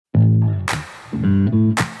Hello,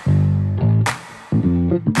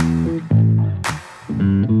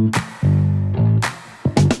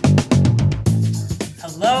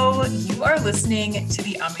 you are listening to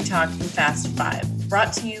the OmniTalk Fast 5,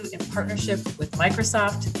 brought to you in partnership with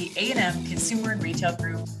Microsoft, the A&M Consumer and Retail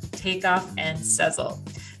Group, Takeoff, and Sezzle.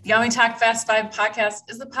 The OmniTalk Fast 5 podcast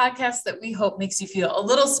is the podcast that we hope makes you feel a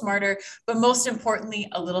little smarter, but most importantly,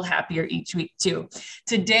 a little happier each week too.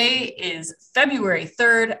 Today is February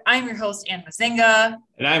 3rd. I'm your host, Ann Mazinga.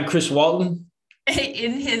 And I'm Chris Walton.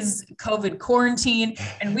 In his COVID quarantine.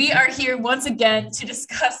 And we are here once again to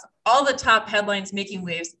discuss all the top headlines making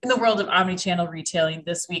waves in the world of omnichannel retailing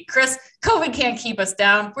this week. Chris, COVID can't keep us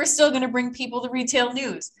down. We're still going to bring people the retail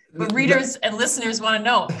news. But readers and listeners want to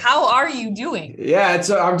know, how are you doing? Yeah,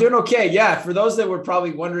 I'm doing okay. Yeah, for those that were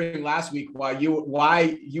probably wondering last week why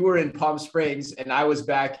you were in Palm Springs and I was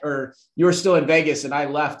back, or you were still in Vegas and I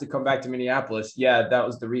left to come back to Minneapolis. Yeah, that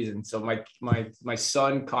was the reason. So my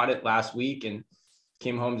son caught it last week and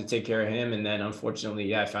came home to take care of him. And then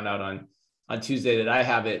unfortunately, I found out on Tuesday that I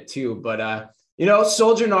have it too. But,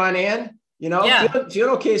 soldiering on, Ann,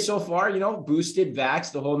 feeling okay so far, boosted,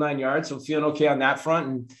 vaxxed, the whole 9 yards. So feeling okay on that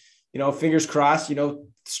front. And, fingers crossed,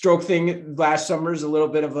 stroke thing last summer is a little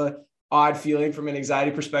bit of a odd feeling from an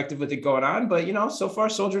anxiety perspective with it going on. But, so far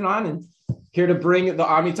soldiering on and here to bring the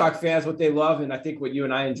OmniTalk fans what they love. And I think what you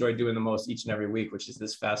and I enjoy doing the most each and every week, which is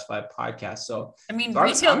this Fast 5 podcast. So,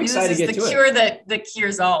 retail news is the cure that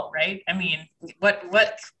cures all, right? I mean,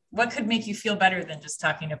 what could make you feel better than just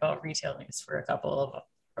talking about retail news for a couple of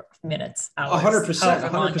minutes, hours?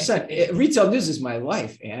 100%. Retail news is my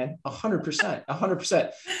life, Ann. 100%. All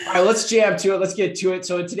right, let's jam to it. Let's get to it.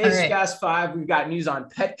 So in today's Fast 5, we've got news on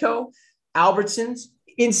Petco, Albertsons,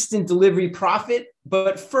 instant delivery profit.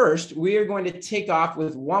 But first, we are going to take off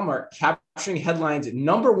with Walmart capturing headlines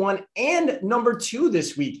number 1 and number 2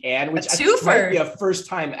 this week, Ann, which I think might be a first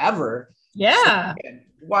time ever. Yeah. So,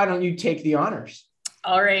 why don't you take the honors?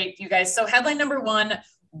 All right, you guys. So headline number 1,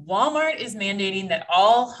 Walmart is mandating that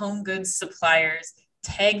all home goods suppliers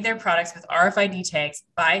tag their products with RFID tags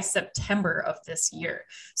by September of this year.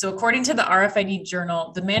 So according to the RFID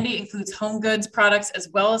Journal, the mandate includes home goods products as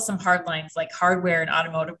well as some hard lines like hardware and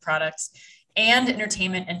automotive products and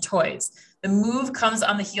entertainment and toys. The move comes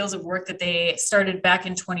on the heels of work that they started back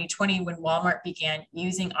in 2020 when Walmart began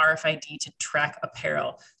using RFID to track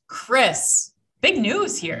apparel. Chris, big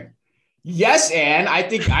news here. Yes, Ann. I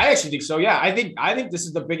actually think so. Yeah, I think this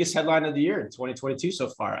is the biggest headline of the year in 2022 so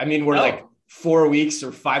far. I mean, we're like 4 weeks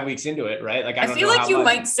or 5 weeks into it, right? Like, I feel like you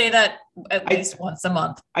might say that at least once a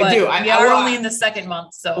month. I do. We are only in the second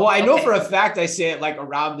month, so. Well, I know for a fact I say it like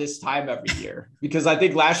around this time every year because I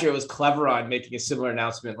think last year it was Cleveron making a similar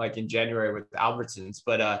announcement like in January with Albertsons.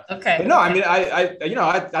 But no, I mean,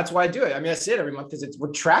 I that's why I do it. I mean, I say it every month because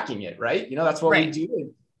we're tracking it, right? That's what we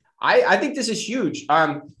do. I think this is huge.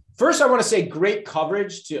 First, I want to say great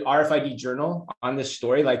coverage to RFID Journal on this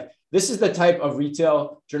story. Like, this is the type of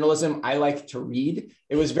retail journalism I like to read.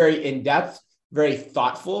 It was very in-depth, very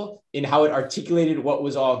thoughtful in how it articulated what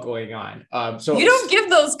was all going on. So you don't give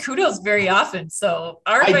those kudos very often. So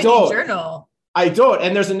RFID Journal. I don't.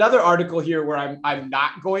 And there's another article here where I'm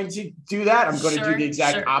not going to do that. I'm going to do the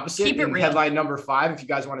exact opposite. Keep it real. Headline number 5, if you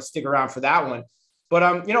guys want to stick around for that one.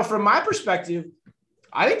 But, from my perspective,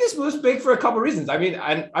 I think this move's big for a couple of reasons. I mean,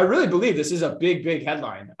 I really believe this is a big, big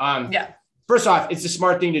headline. First off, it's a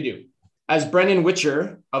smart thing to do. As Brendan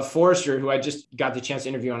Witcher of Forrester, who I just got the chance to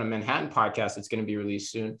interview on a Manhattan podcast that's going to be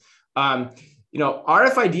released soon.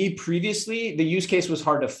 RFID previously, the use case was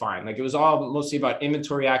hard to find. Like, it was all mostly about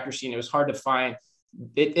inventory accuracy, and it was hard to find.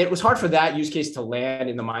 It was hard for that use case to land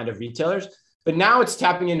in the mind of retailers. But now it's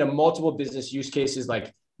tapping into multiple business use cases,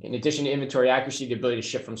 like, in addition to inventory accuracy, the ability to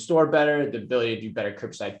ship from store better, the ability to do better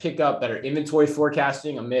curbside pickup, better inventory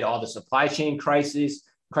forecasting amid all the supply chain crises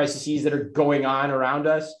that are going on around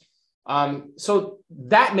us. So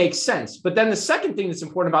that makes sense. But then the second thing that's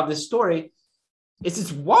important about this story is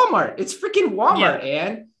it's Walmart. It's freaking Walmart,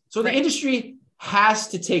 Ann. So the industry has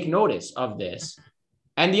to take notice of this.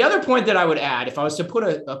 And the other point that I would add, if I was to put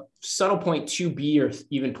a subtle point 2B or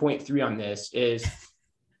even point 3 on this, is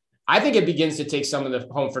I think it begins to take some of the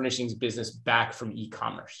home furnishings business back from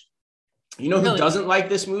e-commerce. Who doesn't like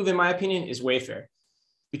this move, in my opinion, is Wayfair.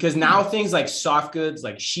 Because now things like soft goods,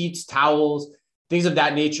 like sheets, towels, things of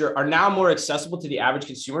that nature are now more accessible to the average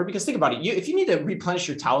consumer. Because think about it. If you need to replenish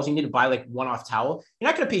your towels, you need to buy like one-off towel. You're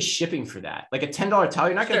not going to pay shipping for that. Like a $10 towel,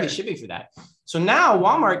 you're not going to pay shipping for that. So now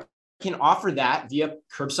Walmart can offer that via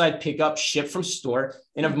curbside pickup, ship from store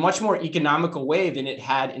in a much more economical way than it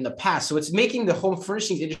had in the past. So it's making the home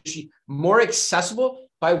furnishings industry more accessible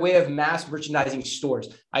by way of mass merchandising stores.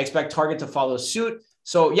 I expect Target to follow suit.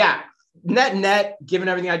 So yeah, net, given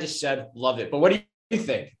everything I just said, love it. But what do you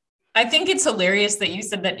think? I think it's hilarious that you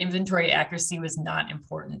said that inventory accuracy was not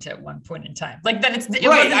important at one point in time. Like that it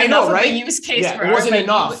wasn't enough of a use case for it wasn't RFID.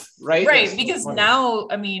 enough, right? Right. That's because funny. now,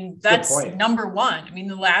 I mean, that's number one. I mean,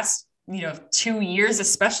 the last 2 years,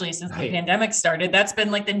 especially since the pandemic started, that's been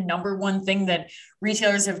like the number one thing that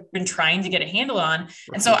retailers have been trying to get a handle on.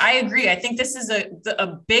 And so I agree. I think this is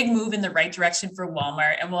a big move in the right direction for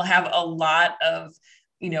Walmart, and we'll have a lot of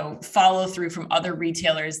follow through from other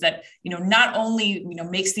retailers that, not only,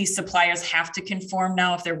 makes these suppliers have to conform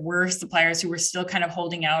now if there were suppliers who were still kind of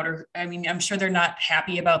holding out, or, I mean, I'm sure they're not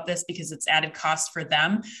happy about this because it's added cost for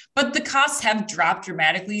them, but the costs have dropped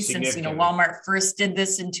dramatically since, Walmart first did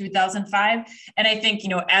this in 2005. And I think,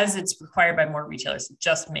 as it's required by more retailers, it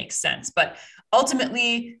just makes sense. But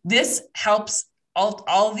ultimately, this helps all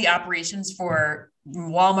of the operations for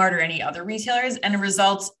Walmart or any other retailers, and it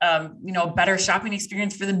results, better shopping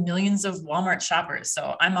experience for the millions of Walmart shoppers.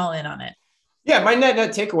 So I'm all in on it. Yeah, my net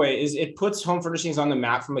takeaway is it puts home furnishings on the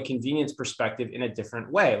map from a convenience perspective in a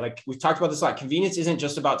different way. Like we've talked about this a lot. Convenience isn't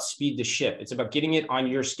just about speed to ship. It's about getting it on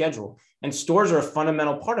your schedule. And stores are a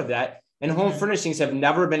fundamental part of that. And home furnishings have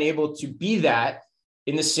never been able to be that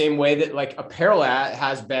in the same way that like apparel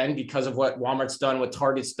has been, because of what Walmart's done, what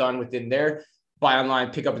Target's done within their buy online,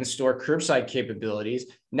 pick up in store, curbside capabilities.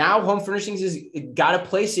 Now home furnishings has got a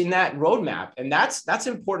place in that roadmap. And that's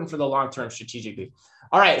important for the long-term strategically.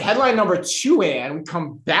 All right, headline number 2, Ann, we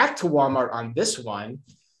come back to Walmart on this one.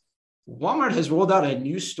 Walmart has rolled out a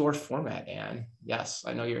new store format, Ann. Yes,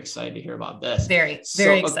 I know you're excited to hear about this. Very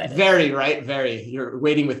excited. Very. You're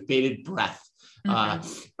waiting with bated breath.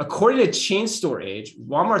 According to Chain Store Age,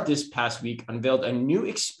 Walmart this past week unveiled a new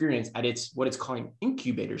experience at what it's calling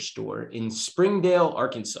Incubator Store in Springdale,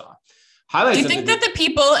 Arkansas. Do you think that the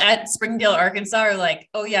people at Springdale, Arkansas are like,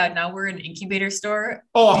 oh yeah, now we're an incubator store?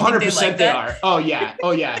 Oh, 100% they are. Oh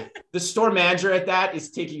yeah. The store manager at that is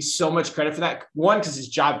taking so much credit for that. One, because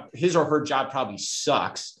his or her job probably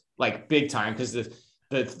sucks, like big time, because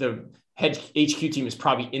the head HQ team is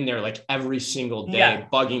probably in there like every single day,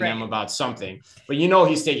 bugging them about something. But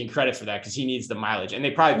he's taking credit for that because he needs the mileage. And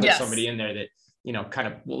they probably put somebody in there that, kind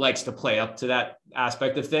of likes to play up to that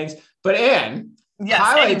aspect of things. But Ann,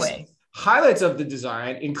 highlights of the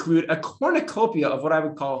design include a cornucopia of what I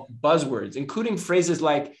would call buzzwords, including phrases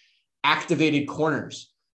like activated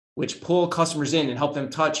corners, which pull customers in and help them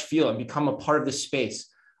touch, feel, and become a part of the space,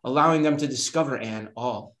 allowing them to discover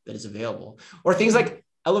all that is available. Or things like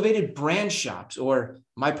elevated brand shops, or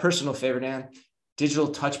my personal favorite, Ann, digital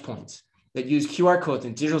touch points that use QR codes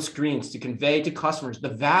and digital screens to convey to customers the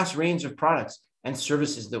vast range of products and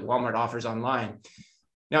services that Walmart offers online.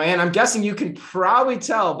 Now, Ann, I'm guessing you can probably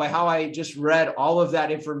tell by how I just read all of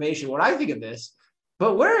that information what I think of this,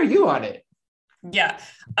 but where are you on it? Yeah.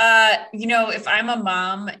 If I'm a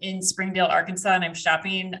mom in Springdale, Arkansas, and I'm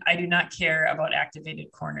shopping, I do not care about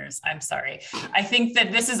activated corners. I'm sorry. I think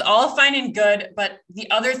that this is all fine and good, but the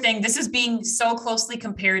other thing, this is being so closely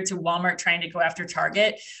compared to Walmart trying to go after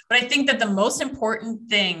Target. But I think that the most important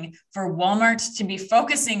thing for Walmart to be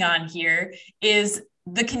focusing on here is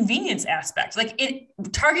the convenience aspect.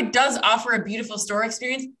 Target does offer a beautiful store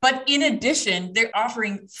experience, but in addition, they're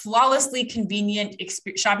offering flawlessly convenient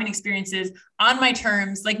shopping experiences on my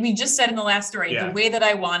terms. Like we just said in the last story, the way that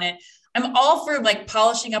I want it. I'm all for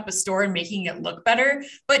polishing up a store and making it look better,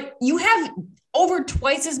 but you have over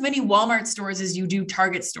twice as many Walmart stores as you do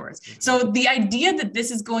Target stores. So the idea that this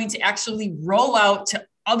is going to actually roll out to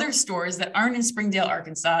other stores that aren't in Springdale,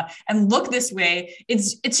 Arkansas, and look this way,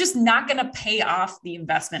 it's just not going to pay off the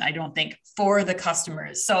investment, I don't think, for the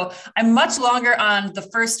customers. So I'm much longer on the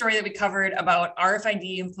first story that we covered about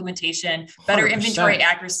RFID implementation, better 100%. Inventory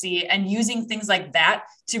accuracy, and using things like that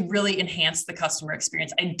to really enhance the customer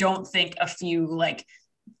experience. I don't think a few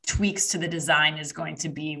tweaks to the design is going to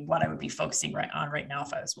be what I would be focusing on right now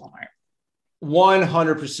if I was Walmart.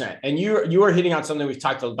 100%. And you are hitting on something we've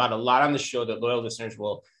talked about a lot on the show that loyal listeners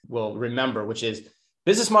will remember, which is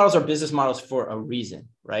business models are business models for a reason,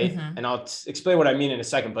 right? And I'll explain what I mean in a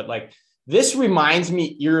second, but this reminds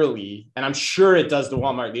me eerily, and I'm sure it does the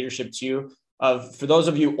Walmart leadership too, for those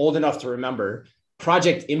of you old enough to remember,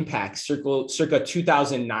 Project Impact circa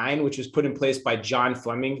 2009, which was put in place by John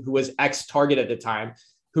Fleming, who was ex-Target at the time,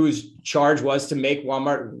 whose charge was to make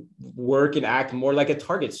Walmart work and act more like a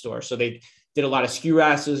Target store. So they did a lot of SKU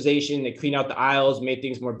rationalization. They cleaned out the aisles, made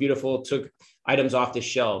things more beautiful, took items off the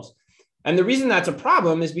shelves. And the reason that's a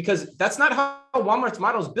problem is because that's not how Walmart's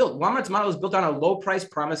model is built. Walmart's model is built on a low price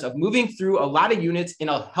promise of moving through a lot of units in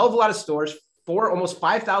a hell of a lot of stores for almost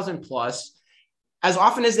 5,000 plus as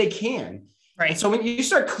often as they can. Right. And so when you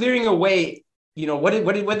start clearing away, what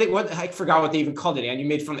I forgot what they even called it, and you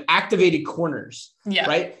made from activated corners,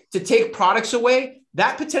 right? To take products away,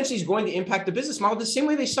 that potentially is going to impact the business model the same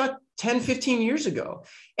way they saw 10, 15 years ago.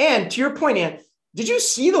 And to your point, Ann, did you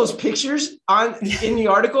see those pictures in the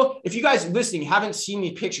article? If you guys listening haven't seen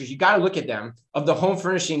these pictures, you got to look at them of the home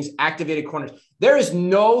furnishings activated corners. There is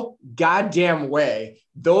no goddamn way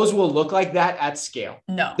those will look like that at scale.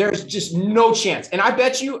 No, there's just no chance. And I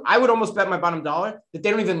bet you, I would almost bet my bottom dollar that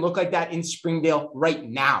they don't even look like that in Springdale right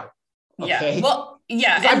now. Okay. Yeah. Well,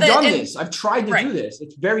 yeah. I've done this. I've tried to do this.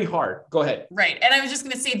 It's very hard. Go ahead. Right. And I was just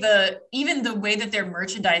going to say even the way that they're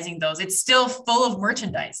merchandising those, it's still full of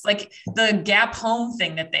merchandise, like the Gap Home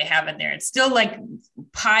thing that they have in there. It's still like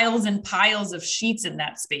piles and piles of sheets in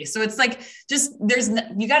that space. So it's like,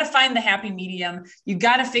 you got to find the happy medium. You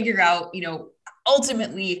got to figure out,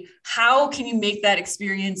 ultimately, how can you make that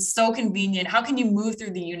experience so convenient? How can you move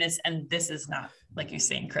through the units? And this is not, like you're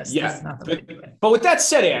saying, Chris. Yeah. This is not the way to do it. But with that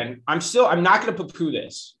said, Ann, I'm not going to poo-poo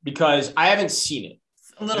this because I haven't seen it.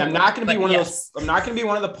 I'm not going to be one of those. I'm not going to be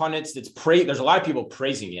one of the pundits that's there's a lot of people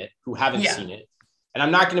praising it who haven't seen it. And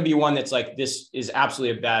I'm not going to be one that's like, this is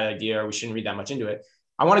absolutely a bad idea, or we shouldn't read that much into it.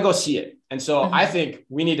 I want to go see it. And so I think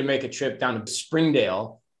we need to make a trip down to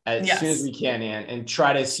Springdale as soon as we can, Ann, and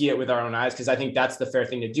try to see it with our own eyes, because I think that's the fair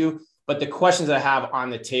thing to do. But the questions I have on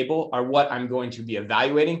the table are what I'm going to be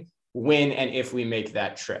evaluating when and if we make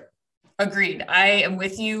that trip. Agreed. I am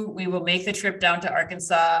with you. We will make the trip down to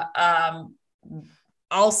Arkansas.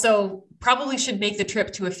 Also, probably should make the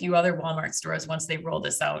trip to a few other Walmart stores once they roll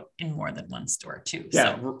this out in more than one store too.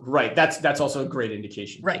 Yeah, right. That's also a great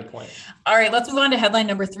indication. Right. Point. All right, let's move on to headline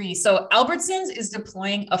number 3. So Albertsons is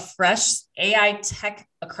deploying a fresh AI tech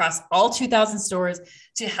across all 2,000 stores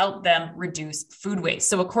to help them reduce food waste.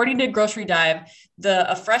 So according to Grocery Dive,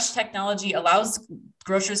 a fresh technology allows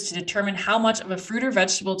grocers to determine how much of a fruit or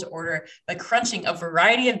vegetable to order by crunching a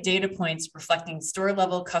variety of data points reflecting store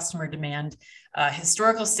level customer demand,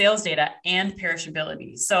 historical sales data, and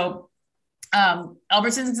perishability. So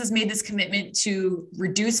Albertsons has made this commitment to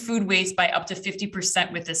reduce food waste by up to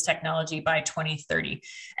 50% with this technology by 2030.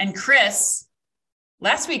 And Chris,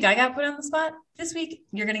 last week I got put on the spot. This week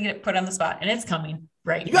you're going to get put on the spot, and it's coming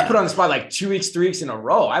right now. You got put on the spot like 2 weeks, 3 weeks in a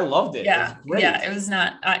row. I loved it. Yeah. It was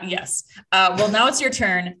not. Yes. Well, now it's your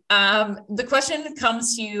turn. The question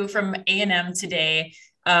comes to you from A&M today.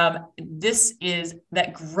 This is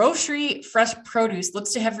that grocery fresh produce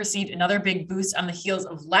looks to have received another big boost on the heels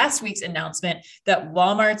of last week's announcement that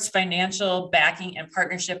Walmart's financial backing and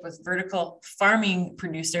partnership with vertical farming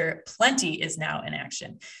producer Plenty is now in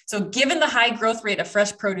action. So given the high growth rate of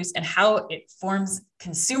fresh produce and how it forms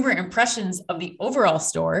consumer impressions of the overall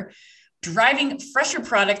store, driving fresher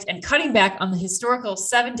product and cutting back on the historical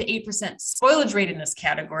 7 to 8% spoilage rate in this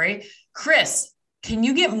category, Chris, can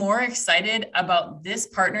you get more excited about this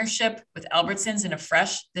partnership with Albertsons and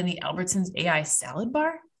Afresh than the Albertsons AI salad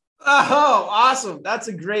bar? Oh, awesome. That's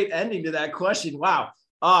a great ending to that question. Wow.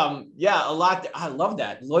 Yeah, a lot. I love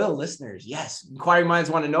that. Loyal listeners. Yes. Inquiring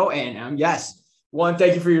minds want to know. And yes. One,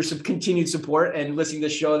 thank you for your continued support and listening to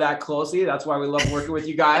the show that closely. That's why we love working with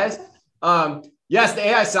you guys. Yes, the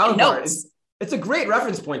AI salad bar it's a great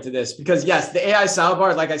reference point to this because yes, the AI salad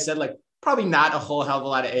bar, like I said, probably not a whole hell of a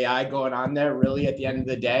lot of AI going on there really at the end of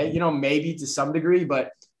the day, maybe to some degree,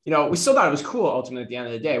 but we still thought it was cool ultimately at the end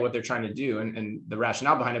of the day, what they're trying to do and the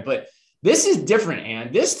rationale behind it. But this is different.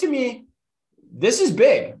 And this to me, this is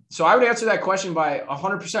big. So I would answer that question by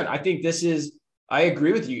 100%. I think I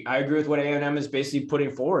agree with you. I agree with what A&M is basically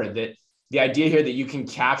putting forward, that the idea here that you can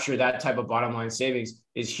capture that type of bottom line savings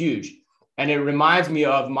is huge. And it reminds me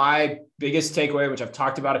of my biggest takeaway, which I've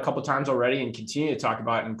talked about a couple of times already and continue to talk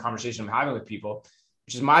about in conversation I'm having with people,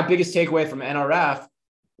 which is my biggest takeaway from NRF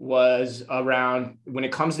was around when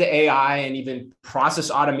it comes to AI and even process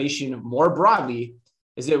automation more broadly,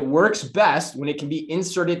 is it works best when it can be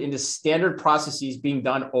inserted into standard processes being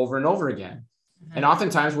done over and over again. Mm-hmm. And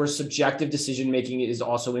oftentimes where subjective decision-making is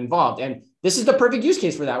also involved. And this is the perfect use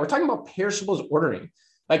case for that. We're talking about perishables ordering.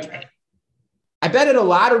 I bet at a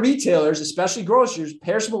lot of retailers, especially grocers,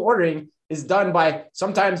 perishable ordering is done by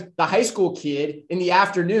sometimes the high school kid in the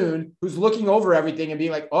afternoon who's looking over everything and being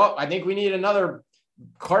like, oh, I think we need another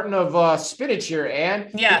carton of spinach here. And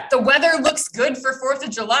yeah, the weather looks good for 4th of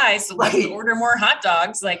July. So let's order more hot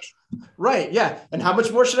dogs. Right. Yeah. And how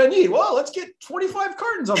much more should I need? Well, let's get 25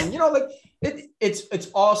 cartons of them. It's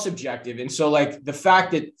all subjective. And so the fact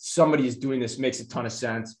that somebody is doing this makes a ton of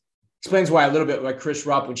sense. Explains why a little bit like Chris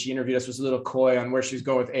Rupp, when she interviewed us, was a little coy on where she was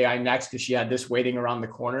going with AI next because she had this waiting around the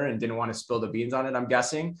corner and didn't want to spill the beans on it, I'm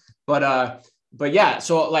guessing. But yeah,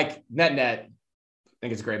 so net,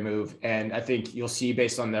 think it's a great move. And I think you'll see,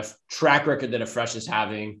 based on the track record that Afresh is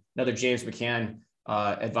having, another James McCann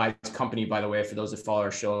advised company, by the way, for those that follow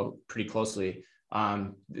our show pretty closely.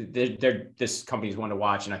 This company is one to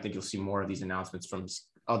watch, and I think you'll see more of these announcements from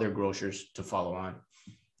other grocers to follow on.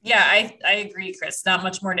 Yeah, I agree, Chris. Not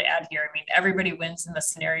much more to add here. I mean, everybody wins in the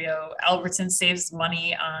scenario. Albertson saves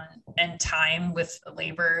money and time with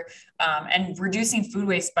labor, and reducing food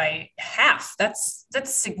waste by half. That's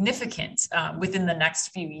significant within the next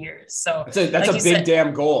few years. So that's a big said,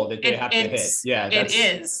 damn goal that they have to hit. Yeah,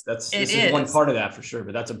 this is one part of that for sure.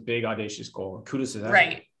 But that's a big audacious goal. Kudos to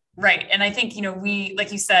that. Right. And I think, we,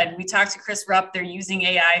 like you said, we talked to Chris Rupp, they're using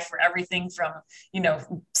AI for everything from,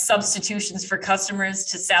 substitutions for customers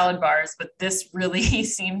to salad bars, but this really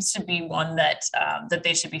seems to be one that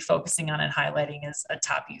they should be focusing on and highlighting as a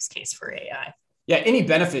top use case for AI. Yeah. Any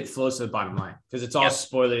benefit flows to the bottom line because it's all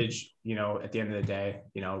spoilage, at the end of the day,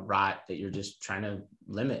 rot that you're just trying to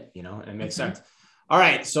limit, and it makes sense. All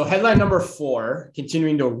right, so headline number 4,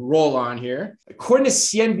 continuing to roll on here. According to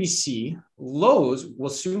CNBC, Lowe's will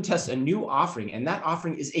soon test a new offering, and that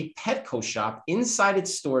offering is a Petco shop inside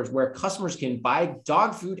its stores where customers can buy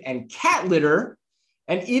dog food and cat litter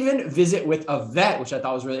and even visit with a vet, which I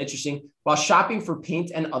thought was really interesting, while shopping for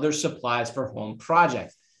paint and other supplies for home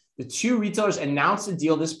projects. The two retailers announced a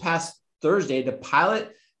deal this past Thursday to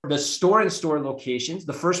pilot the store-in-store locations.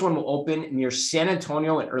 The first one will open near San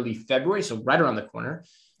Antonio in early February, so right around the corner,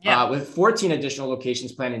 with 14 additional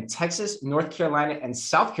locations planned in Texas, North Carolina, and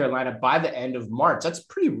South Carolina by the end of March. That's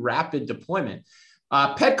pretty rapid deployment.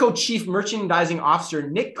 Petco Chief Merchandising Officer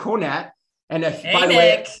Nick Conant, and by the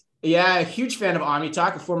way, a huge fan of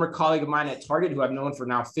OmniTalk, a former colleague of mine at Target who I've known for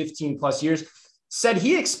now 15 plus years, said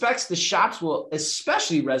he expects the shops will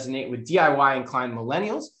especially resonate with DIY-inclined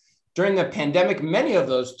millennials. During the pandemic, many of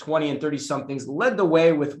those 20 and 30 somethings led the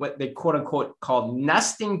way with what they quote unquote called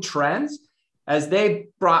nesting trends, as they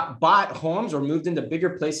bought homes or moved into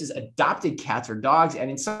bigger places, adopted cats or dogs, and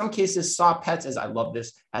in some cases saw pets, as I love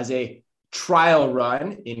this, as a trial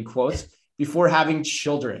run, in quotes, before having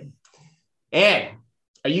children. And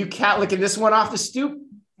are you cat licking this one off the stoop?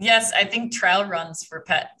 Yes, I think trial runs for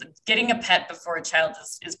getting a pet before a child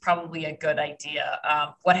is probably a good idea.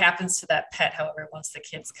 What happens to that pet, however, once the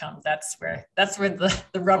kids come, that's where the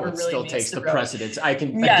rubber really still meets takes the road. precedence.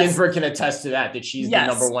 Ginsburg can attest to that she's the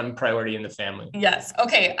number one priority in the family. Yes.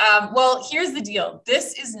 Okay. Well, here's the deal.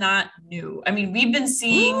 This is not new. I mean, we've been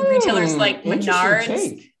seeing retailers like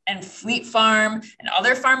Menards and Fleet Farm and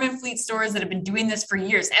other farm and fleet stores that have been doing this for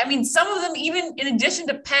years. I mean, some of them, even in addition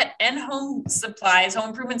to pet and home supplies, home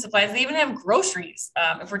improvement supplies, they even have groceries,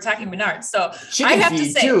 if we're talking Menards. So chicken I have to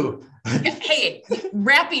say, too. Hey,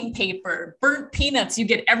 wrapping paper, burnt peanuts, you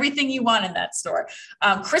get everything you want in that store.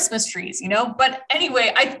 Christmas trees, But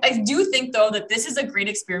anyway, I do think, though, that this is a great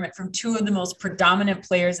experiment from two of the most predominant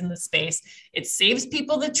players in the space. It saves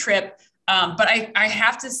people the trip. But I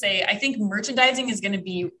have to say, I think merchandising is going to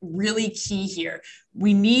be really key here.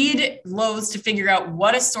 We need Lowe's to figure out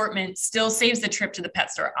what assortment still saves the trip to the pet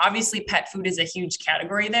store. Obviously, pet food is a huge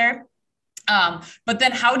category there. But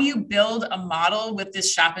then how do you build a model with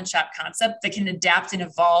this shop and shop concept that can adapt and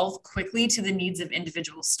evolve quickly to the needs of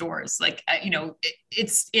individual stores? Like,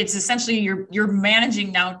 it's essentially you're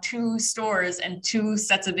managing now 2 stores and 2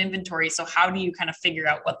 sets of inventory. So how do you kind of figure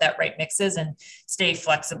out what that right mix is and stay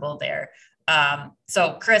flexible there?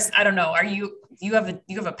 So Chris, I don't know. You have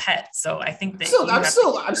a pet, so I think that I'm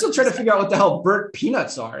still trying to figure out what the hell burnt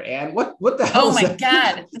peanuts are, and what the hell? Oh my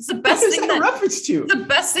God, it's the best thing that reference to. The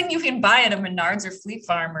best thing you can buy at a Menards or Fleet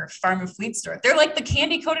Farm or Farm and Fleet store. They're like the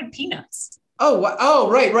candy coated peanuts. Oh,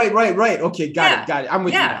 right. Okay, got it. I'm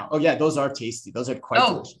with you now. Oh yeah, those are tasty. Those are quite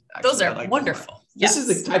delicious. Actually. Those are wonderful. Yes. This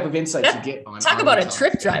is the type of insights you get on. Talk about a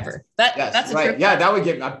trip driver. That's a trip driver. That would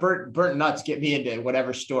get burnt nuts. Get me into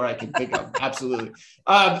whatever store I can think of. Absolutely.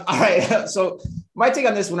 All right. So my take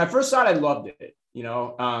on this, when I first saw it, I loved it.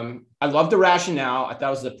 I loved the rationale. I thought it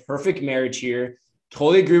was the perfect marriage here.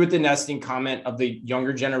 Totally agree with the nesting comment of the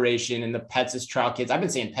younger generation and the pets as trial kids. I've been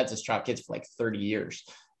saying pets as trial kids for like 30 years.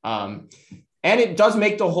 And it does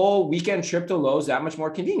make the whole weekend trip to Lowe's that much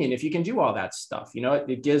more convenient if you can do all that stuff.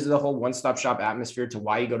 It gives the whole one-stop shop atmosphere to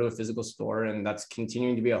why you go to a physical store. And that's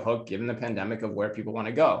continuing to be a hook given the pandemic of where people want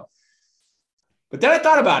to go. But then I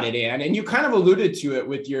thought about it, Ann, and you kind of alluded to it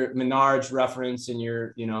with your Menards reference and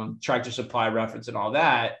your, Tractor Supply reference and all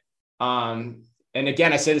that. And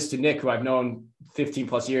again, I say this to Nick, who I've known 15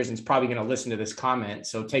 plus years and is probably going to listen to this comment.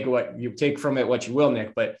 So take from it what you will,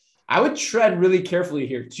 Nick, but I would tread really carefully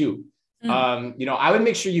here too. I would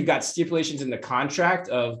make sure you've got stipulations in the contract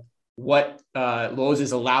of what Lowe's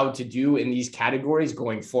is allowed to do in these categories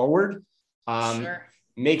going forward. Sure.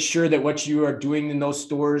 make sure that what you are doing in those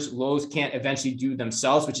stores, Lowe's can't eventually do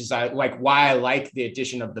themselves, which is like why I like the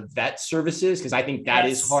addition of the vet services, because I think that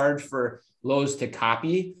is hard for Lowe's to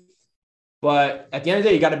copy. But at the end of the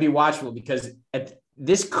day, you got to be watchful, because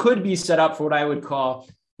this could be set up for what I would call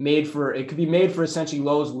it could be made for essentially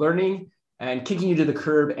Lowe's learning and kicking you to the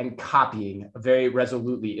curb and copying very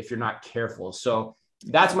resolutely if you're not careful. So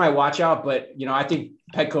that's my watch out. But, I think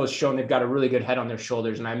Petco has shown they've got a really good head on their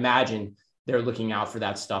shoulders. And I imagine they're looking out for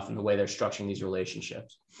that stuff in the way they're structuring these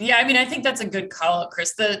relationships. Yeah, I mean, I think that's a good call out,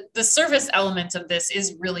 Chris. The service element of this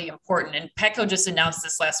is really important. And Petco just announced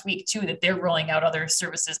this last week too, that they're rolling out other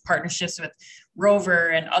services, partnerships with Rover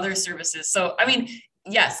and other services. So, I mean,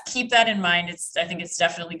 yes, keep that in mind. I think it's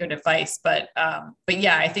definitely good advice, but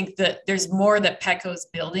yeah, I think that there's more that Petco's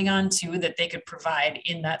building on too, that they could provide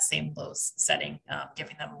in that same Lowe's setting,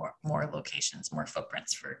 giving them more locations, more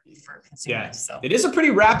footprints for consumers. Yeah. So it is a pretty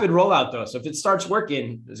rapid rollout though. So if it starts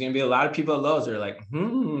working, there's going to be a lot of people at Lowe's that are like, we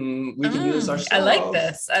can do this ourselves. I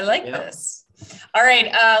like this. All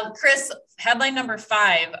right, Chris, headline number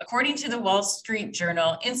 5, according to the Wall Street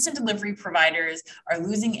Journal, instant delivery providers are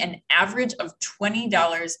losing an average of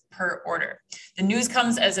 $20 per order. The news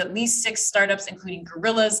comes as at least 6 startups, including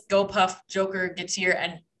Gorillas, GoPuff, Joker, Getir,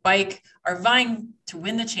 and Bike, are vying to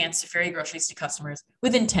win the chance to ferry groceries to customers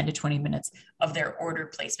within 10 to 20 minutes of their order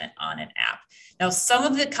placement on an app. Now, some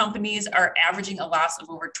of the companies are averaging a loss of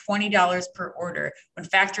over $20 per order when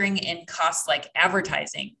factoring in costs like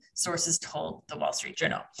advertising, sources told the Wall Street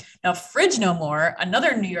Journal. Now, Fridge No More,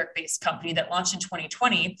 another New York-based company that launched in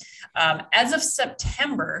 2020, as of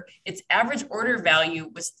September, its average order value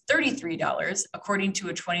was $33, according to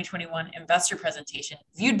a 2021 investor presentation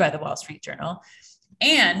viewed by the Wall Street Journal.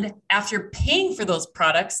 And after paying for those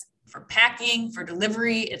products, for packing, for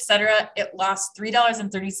delivery, et cetera, it lost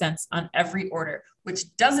 $3.30 on every order,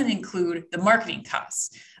 which doesn't include the marketing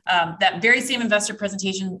costs. That very same investor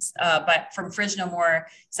presentations from Fridge No More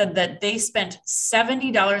said that they spent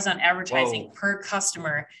 $70 on advertising per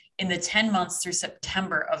customer in the 10 months through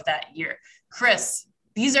September of that year. Chris,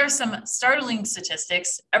 these are some startling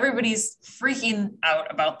statistics. Everybody's freaking out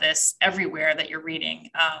about this everywhere that you're reading,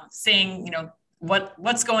 saying,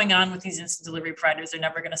 what's going on with these instant delivery providers? They're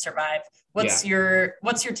never going to survive. What's your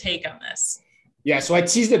take on this? Yeah, so I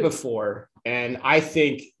teased it before, and I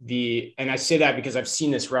think and I say that because I've seen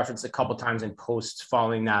this referenced a couple of times in posts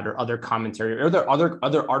following that, or other commentary, or there are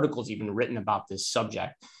other articles even written about this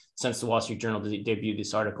subject since the Wall Street Journal debuted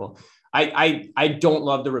this article. I don't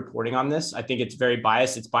love the reporting on this. I think it's very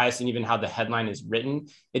biased. It's biased in even how the headline is written.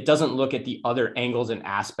 It doesn't look at the other angles and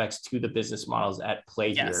aspects to the business models at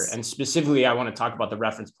play here. And specifically, I want to talk about the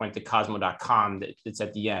reference point to Cosmo.com that's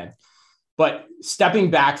at the end. But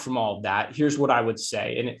stepping back from all of that, here's what I would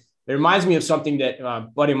say. And it reminds me of something that a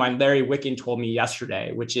buddy of mine, Larry Wicken, told me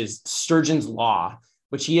yesterday, which is Sturgeon's Law,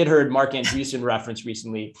 which he had heard Mark Andreessen reference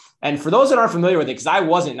recently. And for those that aren't familiar with it, because I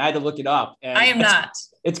wasn't, and I had to look it up. And I am not.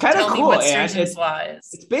 It's kind of cool. Tell me what Sturgeon's Law is.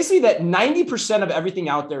 It's basically that 90% of everything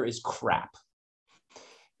out there is crap.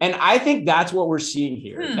 And I think that's what we're seeing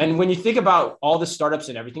here. And when you think about all the startups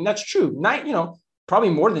and everything, that's true. Probably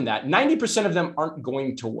more than that. 90% of them aren't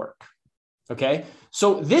going to work. Okay.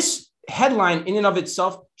 So this headline in and of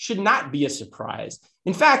itself should not be a surprise.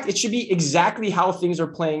 In fact, it should be exactly how things are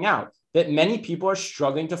playing out, that many people are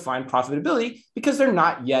struggling to find profitability because they're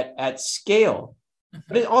not yet at scale.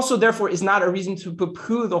 But it also, therefore, is not a reason to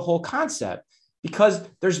poo-poo the whole concept, because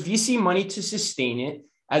there's VC money to sustain it.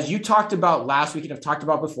 As you talked about last week and I've talked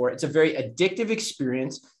about before, it's a very addictive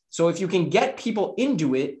experience. So if you can get people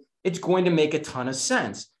into it, it's going to make a ton of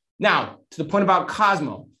sense. Now, to the point about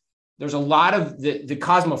Cosmo, there's a lot of the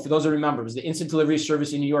Cosmo, for those that remember, was the instant delivery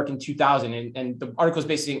service in New York in 2000. And the article is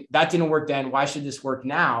basically, that didn't work then. Why should this work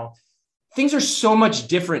now? Things are so much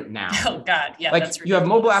different now. Oh God. Yeah. Like you have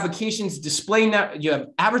mobile applications, you have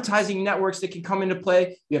advertising networks that can come into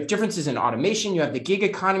play. You have differences in automation. You have the gig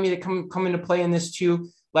economy that come into play in this too.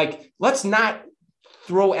 Like, let's not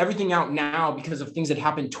throw everything out now because of things that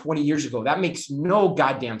happened 20 years ago. That makes no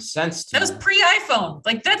goddamn sense to me. That was pre-iPhone.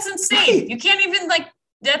 Like, that's insane. Right. You can't even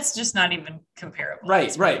that's just not even comparable.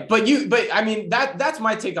 Right. But I mean, that's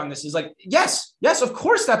my take on this is like, yes, of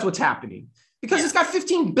course that's what's happening. Because it's got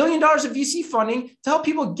 $15 billion of VC funding to help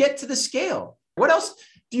people get to the scale. What else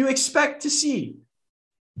do you expect to see?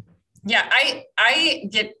 Yeah, I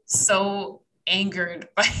get so angered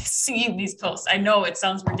by seeing these posts. I know it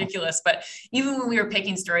sounds ridiculous, but even when we were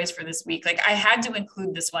picking stories for this week, I had to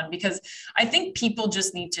include this one because I think people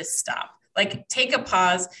just need to stop. like take a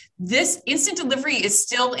pause. This instant delivery is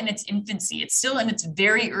still in its infancy. It's still in its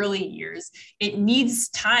very early years. It needs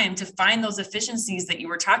time to find those efficiencies that you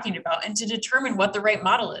were talking about and to determine what the right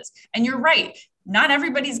model is. And you're right. Not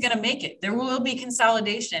everybody's going to make it. There will be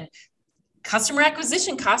consolidation. Customer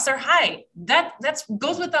acquisition costs are high. That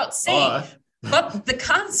goes without saying. But the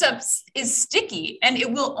concept is sticky and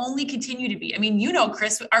it will only continue to be. I mean, you know,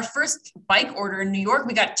 Chris, our first bike order in New York,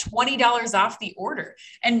 we got $20 off the order.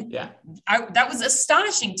 And that was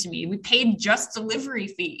astonishing to me. We paid just delivery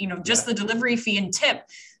fee, just the delivery fee and tip.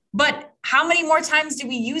 But how many more times do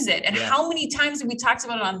we use it? And how many times have we talked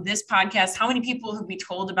about it on this podcast? How many people have we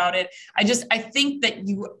told about it? I think that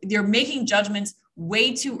you're making judgments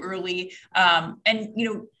way too early.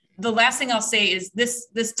 The last thing I'll say is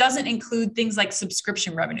this doesn't include things like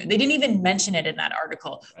subscription revenue. They didn't even mention it in that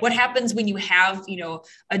article. Right. What happens when you have,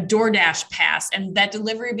 a DoorDash pass and that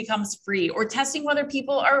delivery becomes free, or testing whether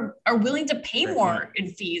people are willing to pay more in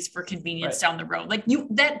fees for convenience down the road. Like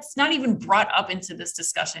that's not even brought up into this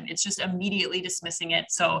discussion. It's just immediately dismissing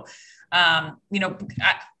it. So,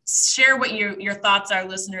 share what your thoughts are,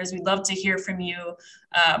 listeners. We'd love to hear from you.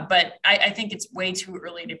 But I think it's way too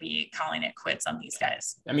early to be calling it quits on these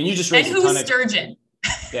guys. I mean, you just raised who's Sturgeon?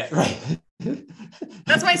 Yeah, right.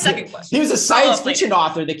 That's my second question. He was a science fiction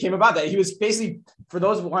author that came about that. He was basically, for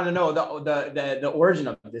those who want to know the origin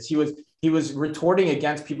of this, he was retorting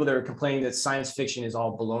against people that were complaining that science fiction is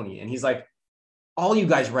all baloney. And he's like, all you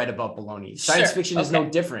guys write about baloney. Science fiction is no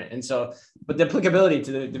different. And so, but the applicability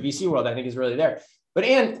to the VC world, I think, is really there. But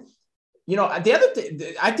Ann, the other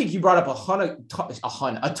thing, I think you brought up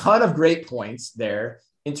a ton of great points there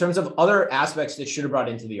in terms of other aspects that should have brought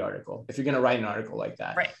into the article, if you're going to write an article like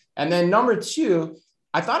that. Right. And then number two,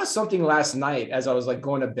 I thought of something last night as I was like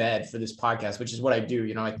going to bed for this podcast, which is what I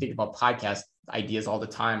do. I think about podcast ideas all the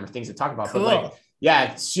time or things to talk about. Cool. But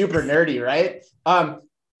it's super nerdy, right?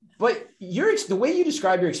 But the way you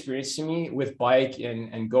describe your experience to me with bike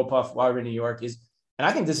and GoPuff while we're in New York is, and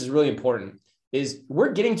I think this is really important, is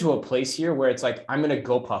we're getting to a place here where it's like, I'm going to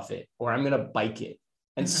GoPuff it or I'm going to bike it.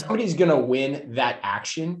 And somebody's going to win that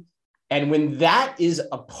action. And when that is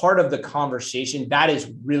a part of the conversation, that is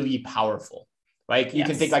really powerful. Like you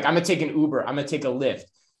can think like, I'm going to take an Uber, I'm going to take a Lyft,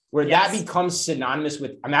 where that becomes synonymous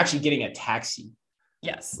with, I'm actually getting a taxi.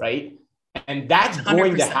 Yes. Right. And that's 100%.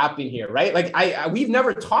 Going to happen here, right? Like we've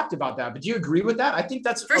never talked about that, but do you agree with that? I think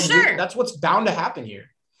that's for sure. That's what's bound to happen here.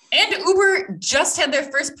 And Uber just had their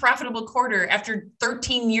first profitable quarter after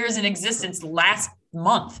 13 years in existence last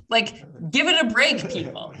month. Like, give it a break,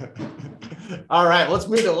 people. All right, let's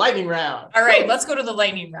move to the lightning round. All right, let's go to the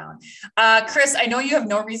lightning round. Chris, I know you have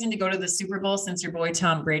no reason to go to the Super Bowl since your boy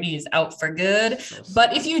Tom Brady is out for good.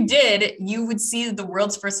 But if you did, you would see the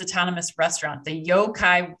world's first autonomous restaurant, the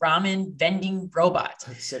Yokai Ramen vending robot.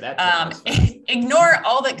 Ignore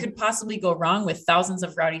all that could possibly go wrong with thousands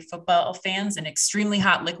of rowdy football fans and extremely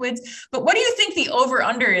hot liquids. But what do you think the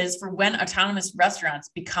over-under is for when autonomous restaurants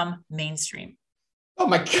become mainstream? Oh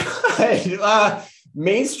my God.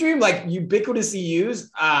 Mainstream, like ubiquitously used.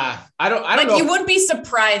 I don't know. You wouldn't be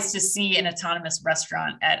surprised to see an autonomous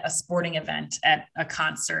restaurant at a sporting event, at a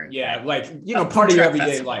concert. Yeah. Like, part of your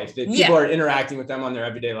everyday life that people are interacting with them on their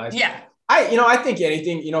everyday life. Yeah. I think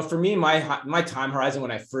anything, for me, my time horizon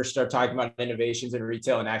when I first started talking about innovations in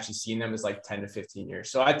retail and actually seeing them is like 10 to 15 years.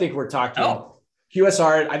 So I think we're talking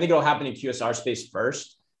QSR. I think it'll happen in QSR space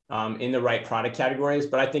first, in the right product categories,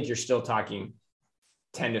 but I think you're still talking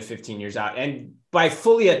 10 to 15 years out. And by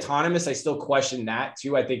fully autonomous, I still question that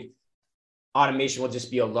too. I think automation will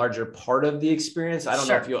just be a larger part of the experience. I don't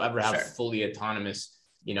know if you'll ever have fully autonomous,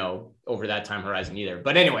 over that time horizon either.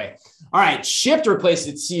 But anyway, all right. Shipt replaced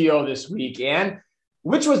its CEO this week. And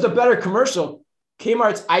which was the better commercial?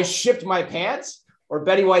 Kmart's "I shipped my pants" or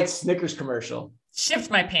Betty White's Snickers commercial?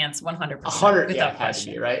 Shipped my pants 100%. 100, without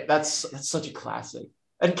question, right? That's such a classic.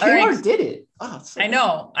 And Kmart did it. Oh, I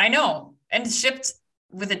know. And shipped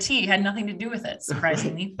with a T had nothing to do with it,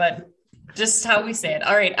 surprisingly, but just how we say it.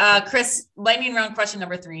 All right, Chris, lightning round question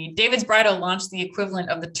number 3. David's Bridal launched the equivalent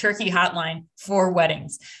of the turkey hotline for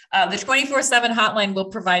weddings. The 24/7 hotline will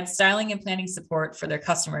provide styling and planning support for their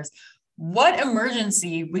customers. What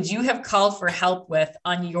emergency would you have called for help with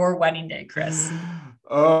on your wedding day, Chris?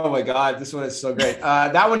 Oh my God, this one is so great.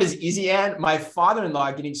 That one is easy, Ann. My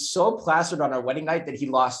father-in-law getting so plastered on our wedding night that he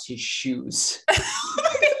lost his shoes.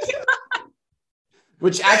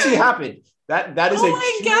 Which actually happened. That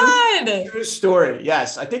is true story.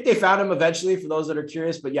 Yes. I think they found him eventually, for those that are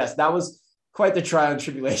curious, but yes, that was quite the trial and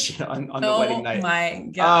tribulation on the wedding night. Oh my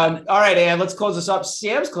God. All right, Ann, let's close this up.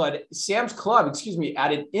 Sam's Club,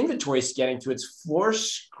 added inventory scanning to its floor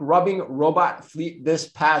scrubbing robot fleet this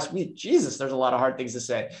past week. Jesus, there's a lot of hard things to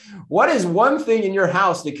say. What is one thing in your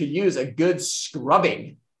house that could use a good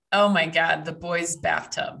scrubbing? Oh my God, the boys'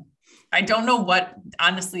 bathtub. I don't know what,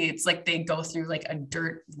 honestly, it's like they go through like a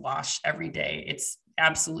dirt wash every day. It's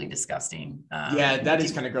absolutely disgusting. That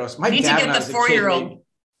is kind of gross. My dad, to get the 4-year-old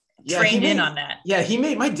trained in on that. Yeah,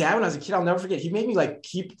 my dad when I was a kid, I'll never forget, he made me like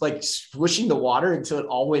keep like swishing the water until it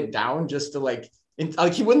all went down, just to like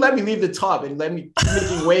he wouldn't let me leave the tub and let me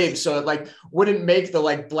making waves so it like wouldn't make the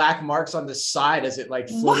like black marks on the side as it like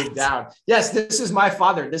floated down. Yes, this is my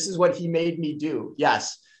father. This is what he made me do.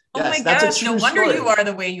 Yes. Oh my gosh, no wonder you are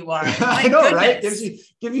the way you are. I know, goodness. Right?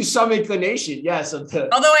 Give you some inclination. Yes. Although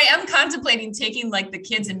I am contemplating taking like the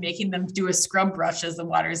kids and making them do a scrub brush as the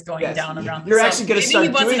water is going down around. You're actually going to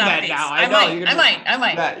start doing that now. I might.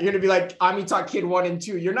 Yeah, you're going to be like Amitalk Kid 1 and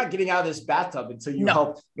 2. You're not getting out of this bathtub until you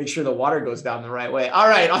help make sure the water goes down the right way. All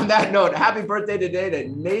right. On that note, happy birthday today to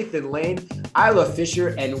Nathan Lane, Isla Fisher,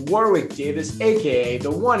 and Warwick Davis, AKA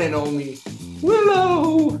the one and only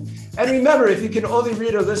Willow. And remember, if you can only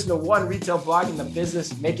read or listen to one retail blog in the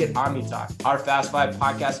business, make it Amitalk. Our Fast 5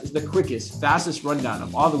 podcast is the quickest, fastest rundown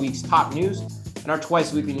of all the week's top news. And our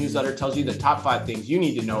twice-weekly newsletter tells you the top 5 things you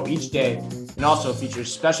need to know each day, and also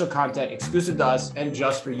features special content exclusive to us and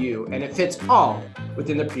just for you. And it fits all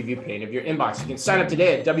within the preview pane of your inbox. You can sign up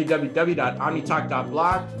today at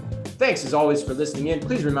www.amitalk.blog. Thanks as always for listening in.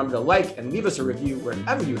 Please remember to like and leave us a review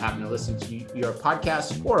wherever you happen to listen to your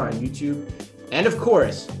podcasts or on YouTube. And of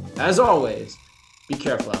course, as always, be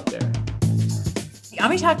careful out there. The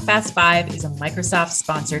Amitalk Fast 5 is a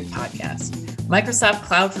Microsoft-sponsored podcast. Microsoft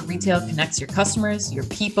Cloud for Retail connects your customers, your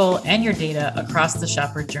people, and your data across the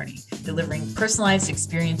shopper journey, delivering personalized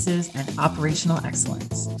experiences and operational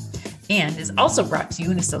excellence. And is also brought to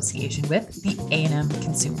you in association with the A&M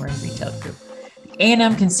Consumer and Retail Group.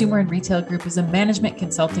 A&M Consumer and Retail Group is a management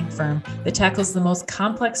consulting firm that tackles the most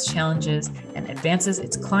complex challenges and advances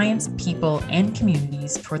its clients, people, and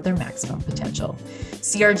communities toward their maximum potential.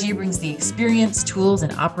 CRG brings the experience, tools,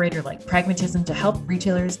 and operator-like pragmatism to help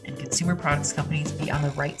retailers and consumer products companies be on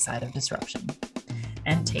the right side of disruption.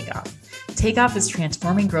 And Takeoff. Takeoff is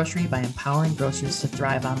transforming grocery by empowering grocers to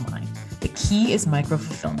thrive online. The key is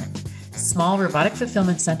micro-fulfillment, small robotic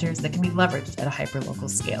fulfillment centers that can be leveraged at a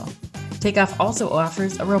hyperlocal scale. Takeoff also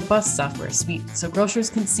offers a robust software suite so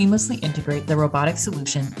grocers can seamlessly integrate the robotic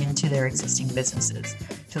solution into their existing businesses.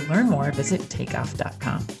 To learn more, visit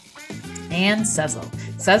takeoff.com. And Sezzle.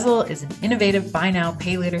 Sezzle is an innovative buy now,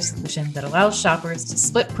 pay later solution that allows shoppers to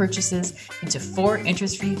split purchases into 4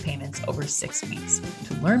 interest-free payments over 6 weeks.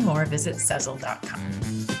 To learn more, visit Sezzle.com.